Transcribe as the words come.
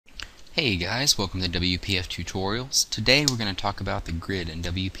Hey guys, welcome to WPF Tutorials. Today we're going to talk about the grid in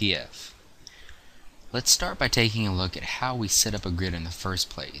WPF. Let's start by taking a look at how we set up a grid in the first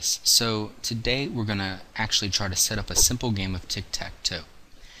place. So today we're going to actually try to set up a simple game of tic-tac-toe.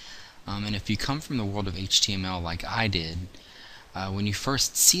 And if you come from the world of HTML like I did, when you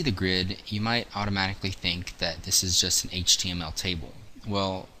first see the grid, you might automatically think that this is just an HTML table.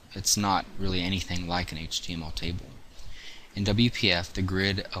 Well, it's not really anything like an HTML table. In WPF, the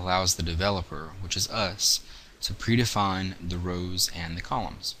grid allows the developer, which is us, to predefine the rows and the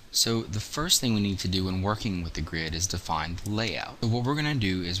columns. So the first thing we need to do when working with the grid is define the layout. So what we're going to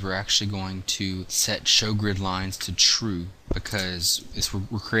do is we're actually going to set show grid lines to true because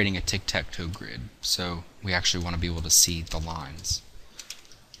we're creating a tic-tac-toe grid. So we actually want to be able to see the lines.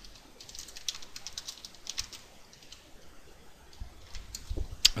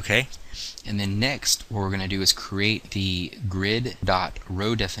 Okay, and then next what we're going to do is create the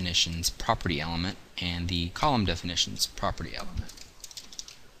grid.rowDefinitions property element and the column definitions property element.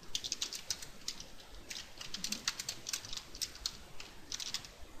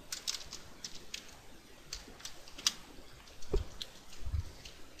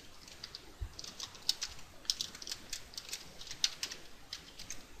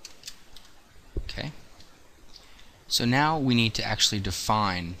 Okay. So now we need to actually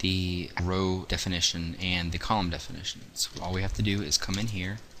define the row definition and the column definition. So all we have to do is come in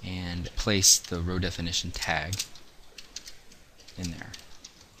here and place the row definition tag in there.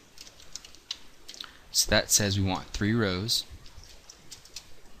 So that says we want 3 rows.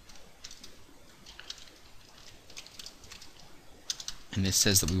 And this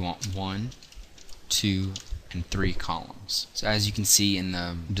says that we want 1, 2, and 3 columns. So as you can see in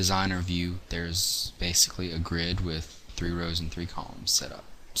the designer view, there's basically a grid with 3 rows and 3 columns set up.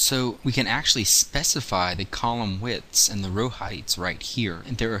 So we can actually specify the column widths and the row heights right here.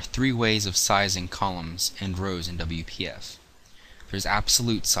 And there are 3 ways of sizing columns and rows in WPF. There's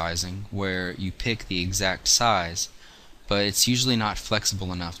absolute sizing, where you pick the exact size, but it's usually not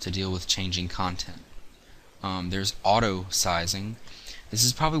flexible enough to deal with changing content. There's auto sizing. This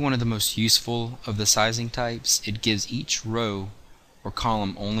is probably one of the most useful of the sizing types. It gives each row or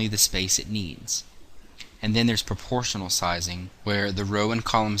column only the space it needs. And then there's proportional sizing, where the row and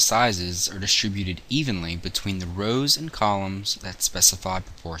column sizes are distributed evenly between the rows and columns that specify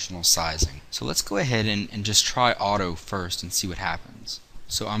proportional sizing. So let's go ahead and just try auto first and see what happens.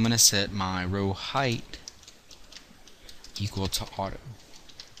 So I'm going to set my row height equal to auto.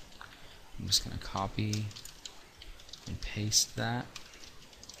 I'm just going to copy and paste that.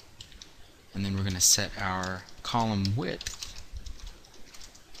 And then we're going to set our column width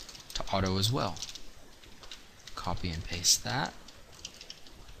to auto as well. Copy and paste that.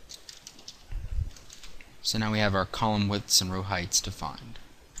 So now we have our column widths and row heights defined.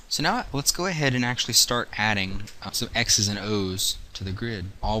 So now let's go ahead and actually start adding some X's and O's to the grid.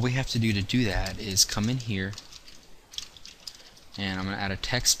 All we have to do that is come in here, and I'm going to add a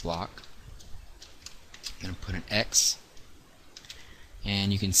text block. I'm going to put an X.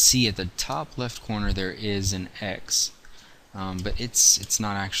 And you can see at the top left corner there is an X, but it's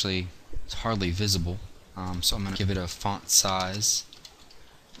not actually, it's hardly visible. So I'm going to give it a font size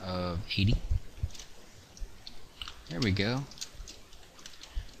of 80. There we go.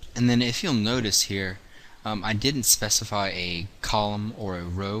 And then if you'll notice here, I didn't specify a column or a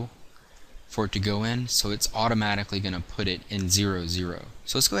row for it to go in, so it's automatically going to put it in 0, 0.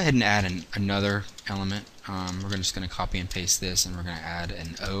 So let's go ahead and add another element. We're just going to copy and paste this, and we're going to add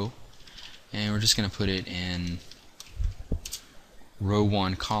an O, and we're just going to put it in row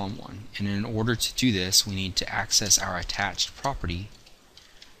 1, column 1. And in order to do this, we need to access our attached property,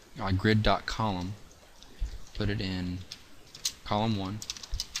 our grid.column, put it in column 1,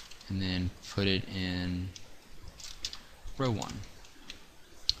 and then put it in row 1.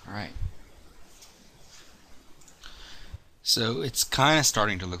 Alright. So it's kind of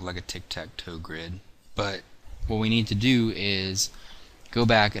starting to look like a tic-tac-toe grid, but what we need to do is go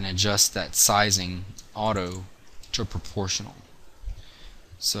back and adjust that sizing auto to proportional.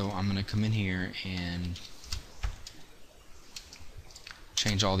 So I'm going to come in here and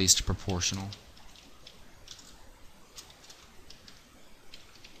change all these to proportional.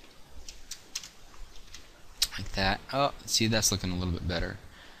 Like that. Oh, see, that's looking a little bit better.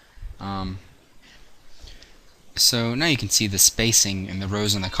 So now you can see the spacing in the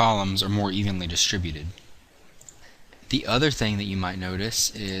rows and the columns are more evenly distributed. The other thing that you might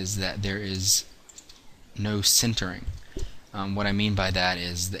notice is that there is no centering. What I mean by that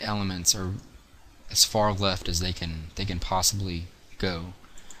is the elements are as far left as they can possibly go.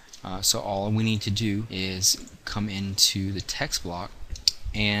 So all we need to do is come into the text block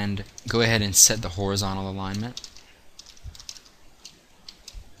and go ahead and set the horizontal alignment.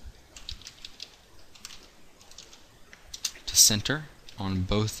 To center on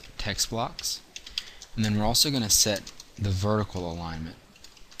both text blocks. And then we're also going to set the vertical alignment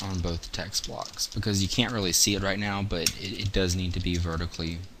on both text blocks, because you can't really see it right now, but it does need to be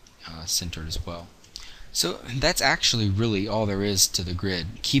vertically centered as well. So that's actually really all there is to the grid.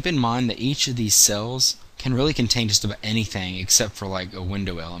 Keep in mind that each of these cells can really contain just about anything except for like a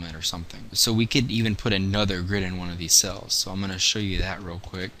window element or something. So we could even put another grid in one of these cells. So I'm going to show you that real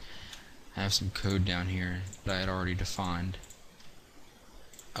quick. I have some code down here that I had already defined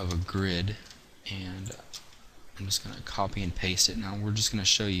of a grid, and I'm just going to copy and paste it. Now we're just going to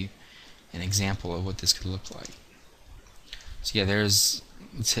show you an example of what this could look like. So yeah, let's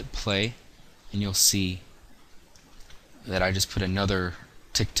hit play, and you'll see that I just put another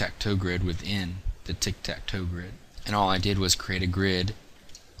tic-tac-toe grid within the tic-tac-toe grid. And all I did was create a grid,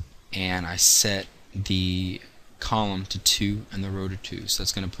 and I set the column to 2 and the row to 2. So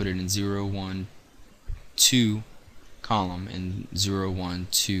that's going to put it in 0, 1, 2 column and 0, 1,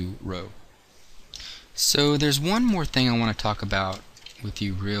 2 row. So there's one more thing I want to talk about with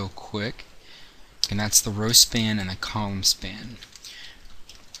you real quick, and that's the row span and the column span.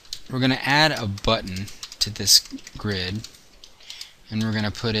 We're going to add a button to this grid, and we're going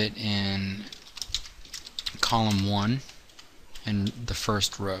to put it in column 1 and the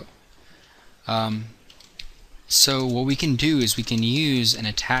first row. So what we can do is we can use an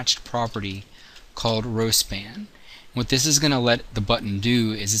attached property called row span. What this is going to let the button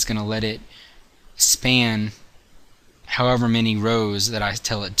do is it's going to let it span however many rows that I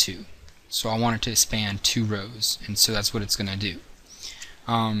tell it to. So I want it to span 2 rows, and so that's what it's going to do.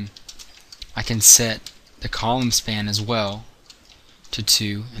 I can set the column span as well to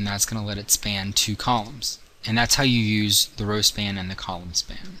 2, and that's going to let it span 2 columns. And that's how you use the row span and the column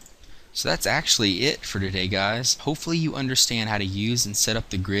span. So that's actually it for today, guys. Hopefully you understand how to use and set up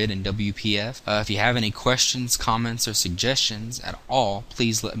the grid in WPF. If you have any questions, comments, or suggestions at all,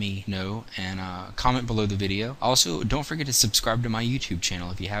 please let me know and comment below the video. Also, don't forget to subscribe to my YouTube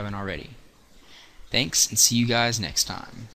channel if you haven't already. Thanks, and see you guys next time.